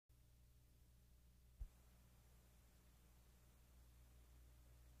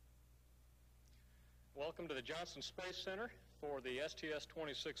Welcome to the Johnson Space Center for the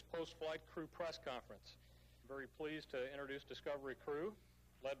STS-26 post-flight crew press conference. I'm very pleased to introduce Discovery crew,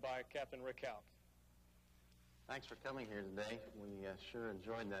 led by Captain Rick Houck. Thanks for coming here today. We sure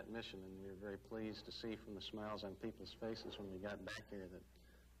enjoyed that mission, and we were very pleased to see from the smiles on people's faces when we got back here that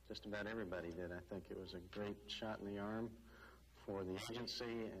just about everybody did. I think it was a great shot in the arm for the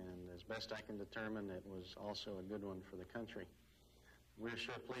agency, and as best I can determine, it was also a good one for the country. We're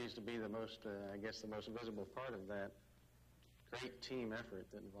sure pleased to be the most, the most visible part of that great team effort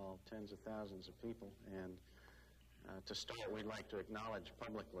that involved tens of thousands of people. And to start, we'd like to acknowledge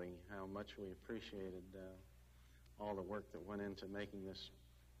publicly how much we appreciated all the work that went into making this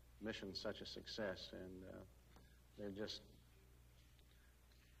mission such a success. And there are just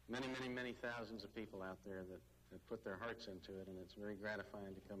many thousands of people out there that put their hearts into it, and it's very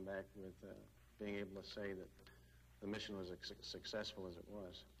gratifying to come back with being able to say that the mission was as successful as it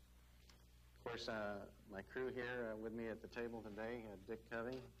was. Of course, my crew here with me at the table today, Dick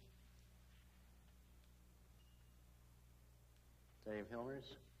Covey, Dave Hilmers,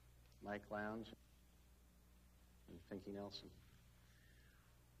 Mike Lounge, and Pinky Nelson.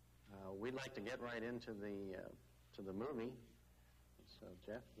 We'd like to get right into the movie. So,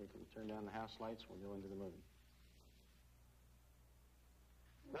 Jeff, we can turn down the house lights. We'll go into the movie.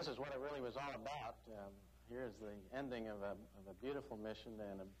 This is what it really was all about. Here's the ending of a beautiful mission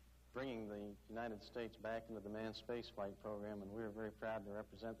and bringing the United States back into the manned spaceflight program, and we're very proud to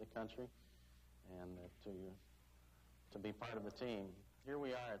represent the country and to be part of the team. Here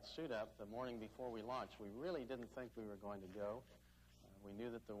we are at suit up the morning before we launched. We really didn't think we were going to go. We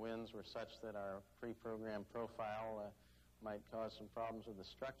knew that the winds were such that our pre-programmed profile might cause some problems with the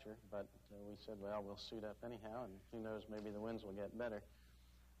structure, but we said, well, we'll suit up anyhow, and who knows, maybe the winds will get better.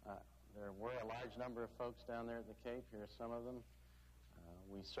 There were a large number of folks down there at the Cape. Here are some of them.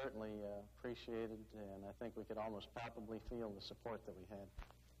 We certainly appreciated, and I think we could almost palpably feel the support that we had.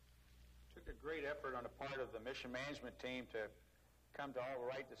 It took a great effort on the part of the mission management team to come to all the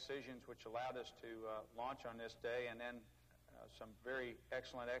right decisions, which allowed us to launch on this day, and then some very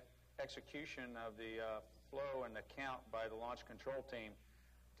excellent execution of the flow and the count by the launch control team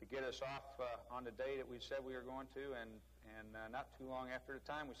to get us off on the day that we said we were going to, and not too long after the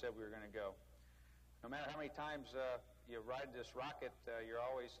time we said we were going to go. No matter how many times you ride this rocket, you're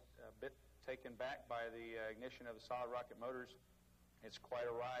always a bit taken back by the ignition of the solid rocket motors. It's quite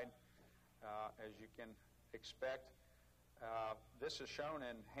a ride, as you can expect. This is shown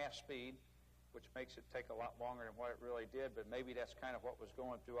in half speed, which makes it take a lot longer than what it really did, but maybe that's kind of what was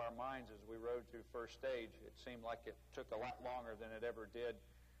going through our minds as we rode through first stage. It seemed like it took a lot longer than it ever did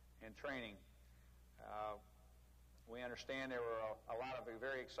in training. We understand there were a lot of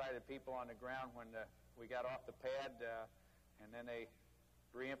very excited people on the ground when we got off the pad, and then they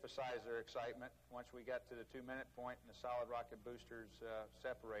re-emphasized their excitement once we got to the 2-minute point and the solid rocket boosters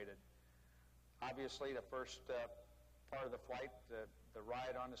separated. Obviously, the first part of the flight, the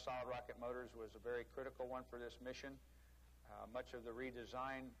ride on the solid rocket motors, was a very critical one for this mission. Much of the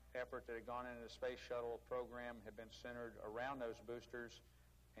redesign effort that had gone into the space shuttle program had been centered around those boosters,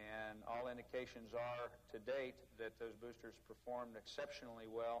 and all indications are to date that those boosters performed exceptionally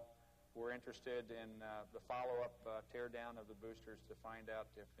well. We're interested in the follow-up teardown of the boosters to find out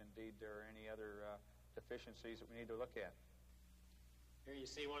if indeed there are any other deficiencies that we need to look at. Here you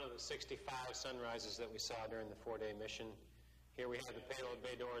see one of the 65 sunrises that we saw during the 4-day mission. Here we have the payload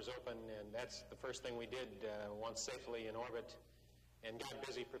bay doors open, and that's the first thing we did once safely in orbit, and got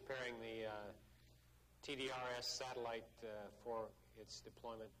busy preparing the TDRS satellite for its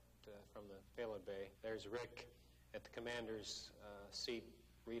deployment from the payload bay. There's Rick at the commander's seat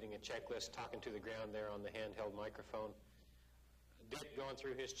reading a checklist, talking to the ground there on the handheld microphone. Dick going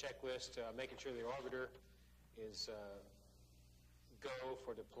through his checklist, making sure the orbiter is go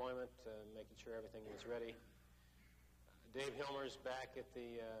for deployment, making sure everything was ready. Dave Hilmer's back at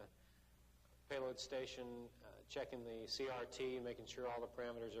the payload station, checking the CRT, making sure all the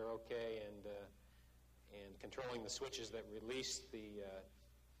parameters are okay, and controlling the switches that release the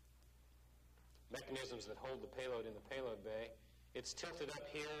mechanisms that hold the payload in the payload bay. It's tilted up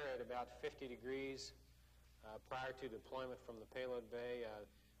here at about 50 degrees prior to deployment from the payload bay.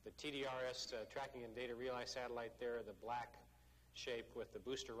 The TDRS tracking and data relay satellite there, the black shape with the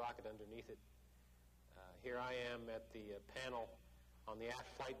booster rocket underneath it. Here I am at the panel on the aft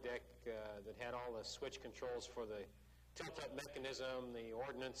flight deck that had all the switch controls for the tilt-up mechanism, the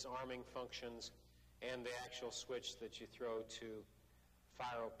ordnance arming functions, and the actual switch that you throw to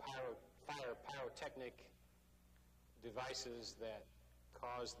fire pyrotechnic devices that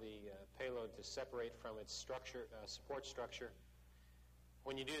cause the payload to separate from its structure, support structure.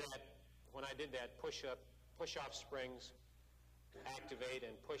 When you do that, when I did that push-off springs activate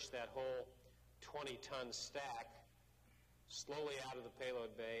and push that whole 20-ton stack slowly out of the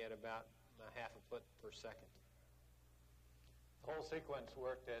payload bay at about a half a foot per second. The whole sequence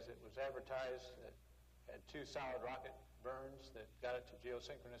worked as it was advertised. It had 2 solid rocket burns that got it to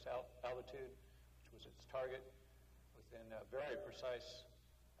geosynchronous altitude, which was its target, within a very precise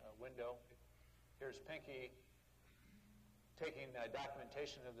window. Here's Pinky taking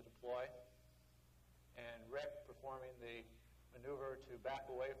documentation of the deploy, and Rick performing the maneuver to back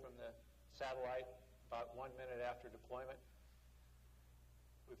away from the satellite about 1 minute after deployment.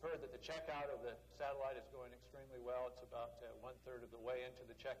 We've heard that the checkout of the satellite is going extremely well. It's about 1/3 of the way into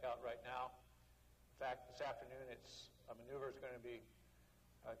the checkout right now. In fact, this afternoon a maneuver is going to be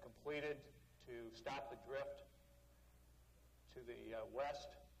completed to stop the drift to the west,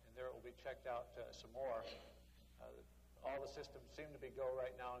 and there it will be checked out some more. All the systems seem to be go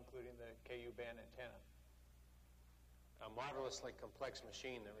right now, including the KU band antenna. A marvelously complex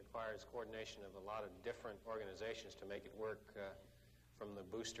machine that requires coordination of a lot of different organizations to make it work, from the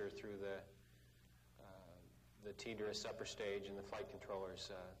booster through the TDRS Upper Stage and the flight controllers.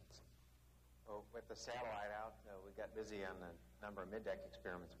 Well, with the satellite out, we got busy on the number of mid-deck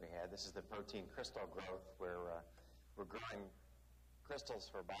experiments we had. This is the protein crystal growth, where we're growing crystals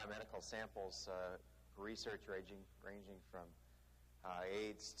for biomedical samples for research ranging from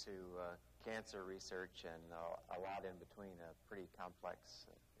AIDS to cancer research and a lot in between. A pretty complex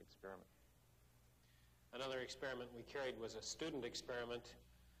experiment. Another experiment we carried was a student experiment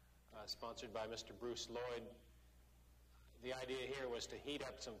sponsored by Mr. Bruce Lloyd. The idea here was to heat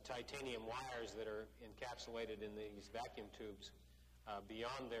up some titanium wires that are encapsulated in these vacuum tubes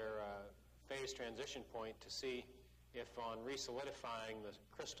beyond their phase transition point to see if on resolidifying the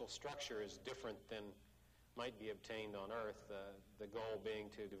crystal structure is different than might be obtained on Earth, the goal being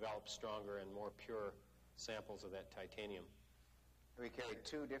to develop stronger and more pure samples of that titanium. We carried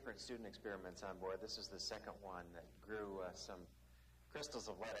 2 different student experiments on board. This is the second one that grew some crystals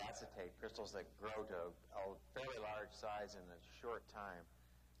of lead acetate, crystals that grow to a fairly large size in a short time.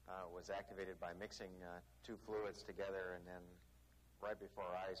 Was activated by mixing 2 fluids together, and then right before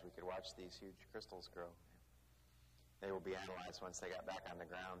our eyes we could watch these huge crystals grow. They will be analyzed once they got back on the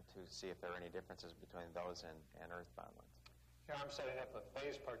ground to see if there are any differences between those and earthbound ones. Here I'm setting up a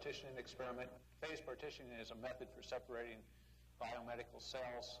phase partitioning experiment. Phase partitioning is a method for separating biomedical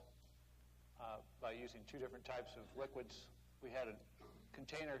cells by using 2 different types of liquids. We had a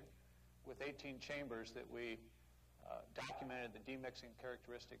container with 18 chambers that we documented the demixing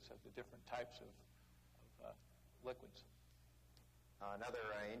characteristics of the different types of liquids.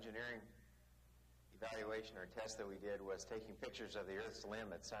 Another engineering evaluation or test that we did was taking pictures of the Earth's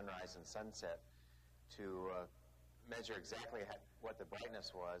limb at sunrise and sunset to measure exactly what the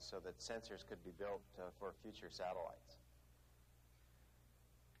brightness was so that sensors could be built for future satellites.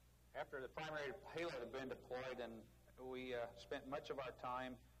 After the primary payload had been deployed, and we spent much of our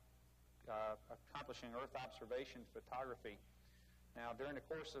time accomplishing Earth observation photography. Now, during the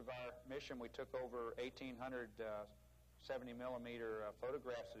course of our mission, we took over 1,800 70-millimeter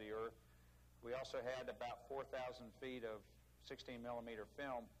photographs of the Earth. We also had about 4,000 feet of 16-millimeter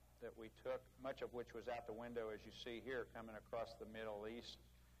film that we took, much of which was out the window, as you see here, coming across the Middle East.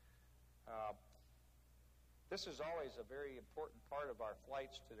 This is always a very important part of our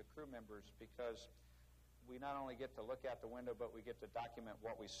flights to the crew members, because we not only get to look out the window, but we get to document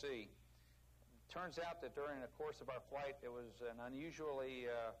what we see. It turns out that during the course of our flight, it was an unusually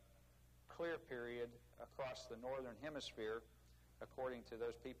clear period across the northern hemisphere, according to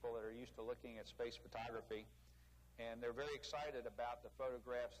those people that are used to looking at space photography. And they're very excited about the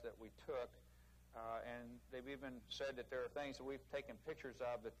photographs that we took. And they've even said that there are things that we've taken pictures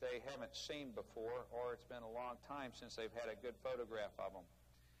of that they haven't seen before, or it's been a long time since they've had a good photograph of them.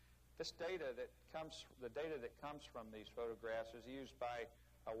 This data that comes, the data that comes from these photographs is used by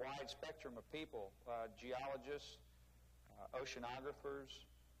a wide spectrum of people, geologists, oceanographers,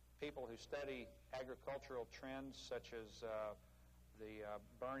 people who study agricultural trends such as the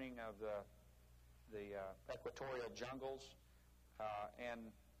burning of the equatorial jungles,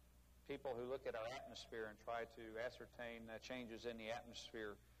 and people who look at our atmosphere and try to ascertain changes in the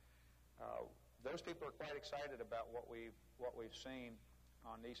atmosphere. Those people are quite excited about what we've seen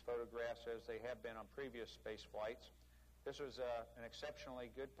on these photographs, as they have been on previous space flights. This was an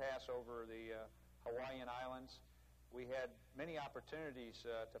exceptionally good pass over the Hawaiian Islands. We had many opportunities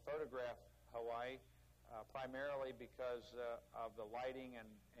to photograph Hawaii, primarily because of the lighting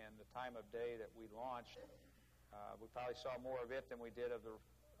and the time of day that we launched. We probably saw more of it than we did of the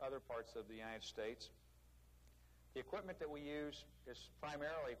other parts of the United States. The equipment that we use is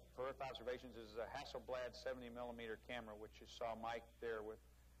primarily for Earth observations is a Hasselblad 70mm camera, which you saw Mike there with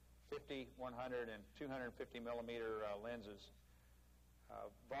 50, 100, and 250mm lenses.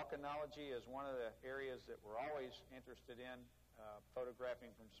 Volcanology is one of the areas that we're always interested in,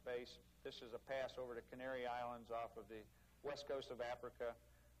 photographing from space. This is a pass over to Canary Islands off of the west coast of Africa.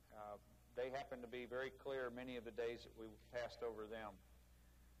 They happen to be very clear many of the days that we passed over them.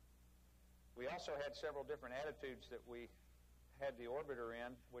 We also had several different attitudes that we had the orbiter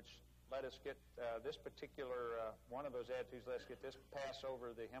in, which let us get this particular, one of those attitudes let us get this pass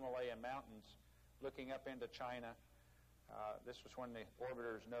over the Himalayan mountains looking up into China. This was when the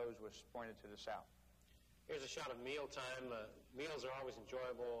orbiter's nose was pointed to the south. Here's a shot of mealtime. Meals are always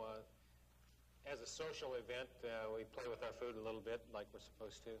enjoyable. As a social event, we play with our food a little bit like we're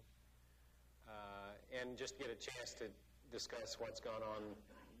supposed to. And just get a chance to discuss what's gone on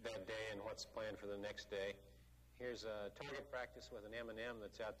that day and what's planned for the next day. Here's a target practice with an M&M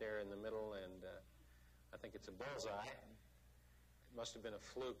that's out there in the middle, and I think it's a bullseye. It must have been a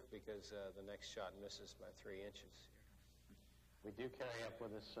fluke because the next shot misses by 3 inches. We do carry up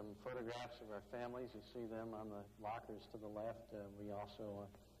with us some photographs of our families. You see them on the lockers to the left. We also,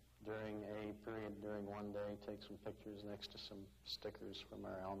 during a period, during one day, take some pictures next to some stickers from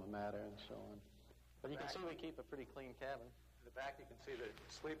our alma mater and so on. But you can see we keep a pretty clean cabin. In the back, you can see the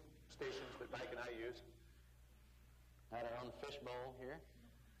sleep stations that Mike and I use. Had our own fish bowl here.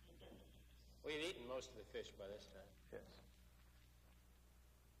 We'd eaten most of the fish by this time. Yes.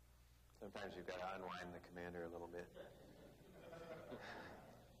 Sometimes you've got to unwind the commander a little bit.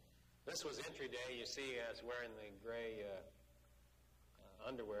 This was entry day. You see us wearing the gray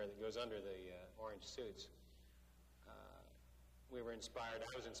underwear that goes under the orange suits. We were inspired.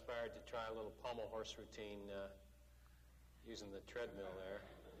 I was inspired to try a little pommel horse routine using the treadmill there.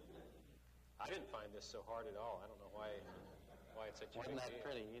 I didn't find this so hard at all. I don't know why it's such a big deal. Wasn't that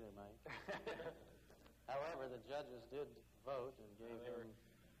pretty either, Mike. However, the judges did vote and gave They were him...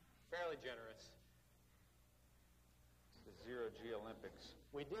 fairly generous. The Zero-G Olympics.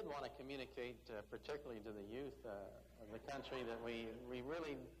 We did want to communicate, particularly to the youth of the country, that we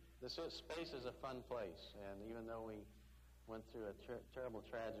really... space is a fun place, and even though we went through a terrible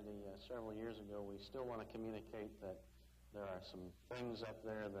tragedy several years ago, we still want to communicate that there are some things up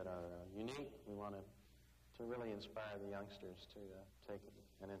there that are unique. We want to really inspire the youngsters to take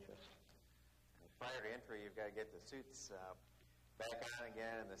an interest. Prior to entry, you've got to get the suits back on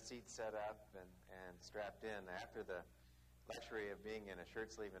again and the seats set up and strapped in. After the luxury of being in a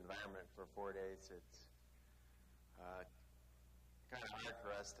shirt-sleeve environment for 4 days, it's kind of hard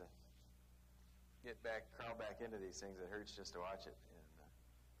for us to crawl back into these things. It hurts just to watch it.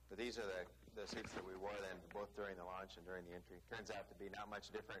 But these are the suits that we wore then, both during the launch and during the entry. Turns out to be not much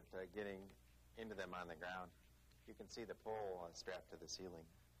different getting into them on the ground. You can see the pole strapped to the ceiling.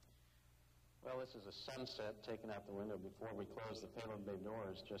 Well, this is a sunset taken out the window before we close the payload bay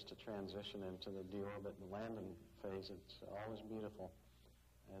doors, just to transition into the deorbit and landing phase. It's always beautiful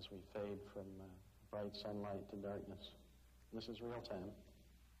as we fade from bright sunlight to darkness. This is real time.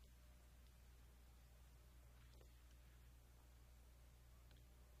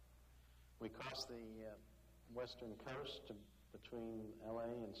 We crossed the western coast between L.A.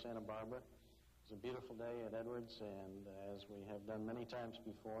 and Santa Barbara. It was a beautiful day at Edwards, and as we have done many times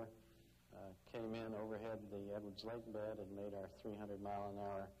before, came in overhead the Edwards Lake bed and made our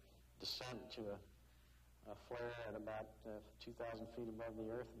 300-mile-an-hour descent to a flare at about 2,000 feet above the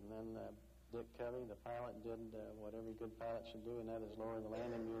earth, and then Dick Covey, the pilot, did what every good pilot should do, and that is lower the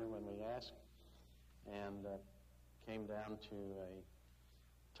landing gear when we asked, and came down to a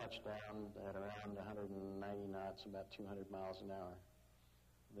touchdown at around 190 knots, about 200 miles an hour.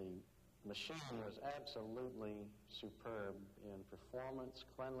 The machine was absolutely superb in performance,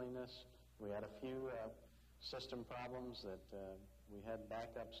 cleanliness. We had a few system problems that we had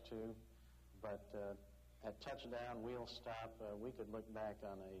backups to, but at touchdown, wheel stop, we could look back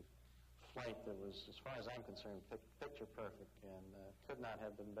on a flight that was, as far as I'm concerned, picture perfect, and could not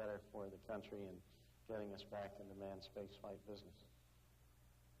have been better for the country in getting us back into manned spaceflight business.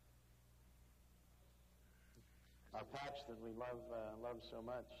 Our patch that we love so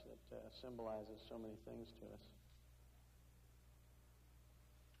much, that symbolizes so many things to us.